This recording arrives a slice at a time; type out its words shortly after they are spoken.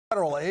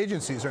Federal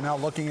agencies are now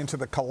looking into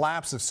the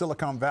collapse of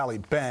Silicon Valley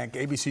Bank.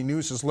 ABC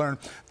News has learned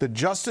the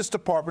Justice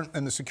Department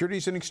and the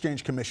Securities and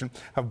Exchange Commission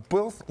have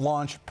both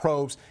launched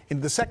probes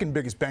into the second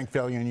biggest bank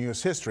failure in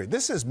U.S. history.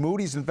 This as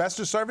Moody's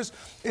Investor Service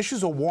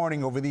issues a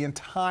warning over the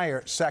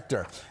entire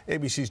sector.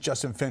 ABC's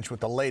Justin Finch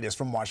with the latest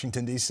from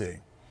Washington, D.C.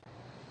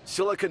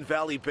 Silicon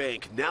Valley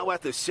Bank now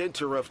at the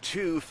center of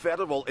two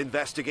federal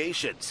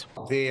investigations.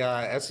 The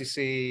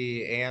SEC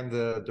and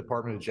the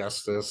Department of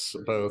Justice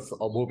both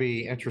will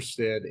be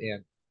interested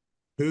in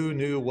who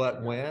knew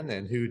what when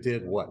and who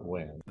did what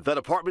when. The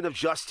Department of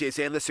Justice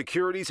and the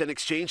Securities and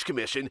Exchange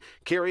Commission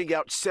carrying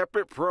out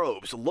separate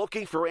probes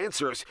looking for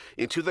answers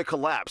into the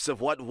collapse of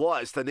what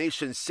was the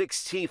nation's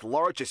 16th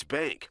largest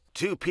bank.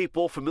 Two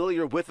people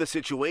familiar with the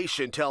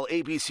situation tell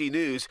ABC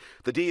News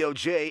the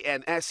DOJ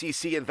and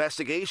SEC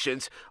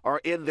investigations are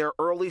in their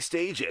early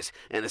stages,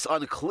 and it's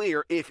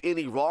unclear if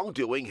any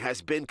wrongdoing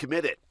has been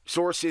committed.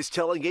 Sources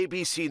telling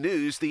ABC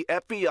News the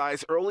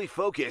FBI's early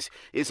focus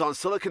is on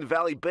Silicon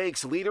Valley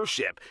Bank's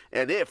leadership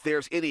and if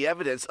there's any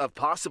evidence of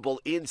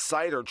possible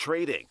insider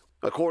trading.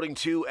 According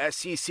to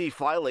SEC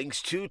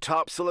filings, two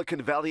top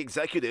Silicon Valley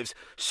executives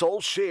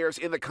sold shares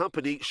in the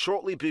company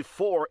shortly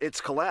before its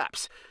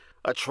collapse.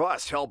 A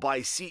trust held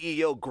by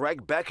CEO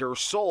Greg Becker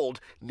sold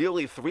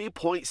nearly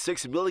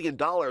 $3.6 million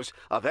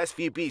of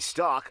SVB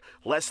stock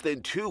less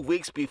than 2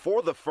 weeks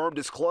before the firm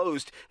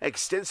disclosed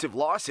extensive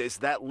losses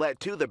that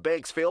led to the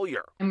bank's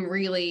failure. I'm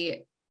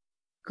really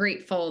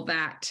grateful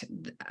that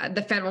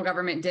the federal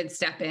government did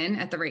step in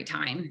at the right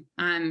time.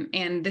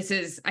 And this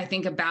is, I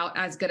think, about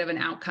as good of an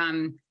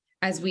outcome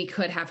as we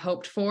could have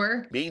hoped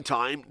for.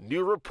 Meantime,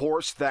 new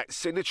reports that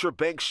Signature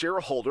Bank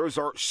shareholders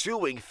are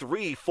suing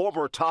three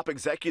former top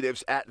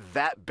executives at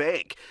that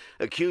bank,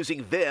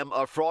 accusing them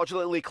of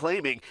fraudulently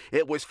claiming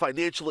it was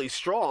financially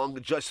strong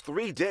just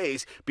 3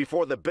 days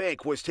before the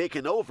bank was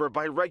taken over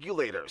by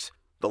regulators.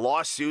 The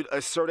lawsuit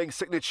asserting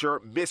Signature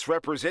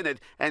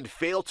misrepresented and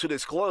failed to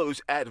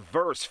disclose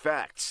adverse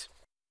facts.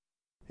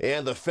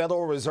 And the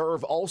Federal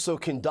Reserve also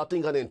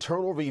conducting an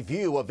internal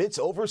review of its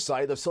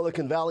oversight of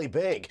Silicon Valley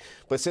Bank.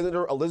 But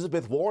Senator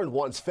Elizabeth Warren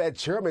wants Fed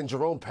Chairman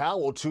Jerome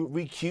Powell to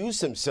recuse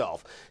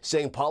himself,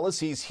 saying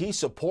policies he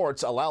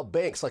supports allow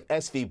banks like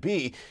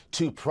SVB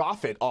to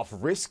profit off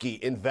risky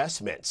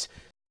investments.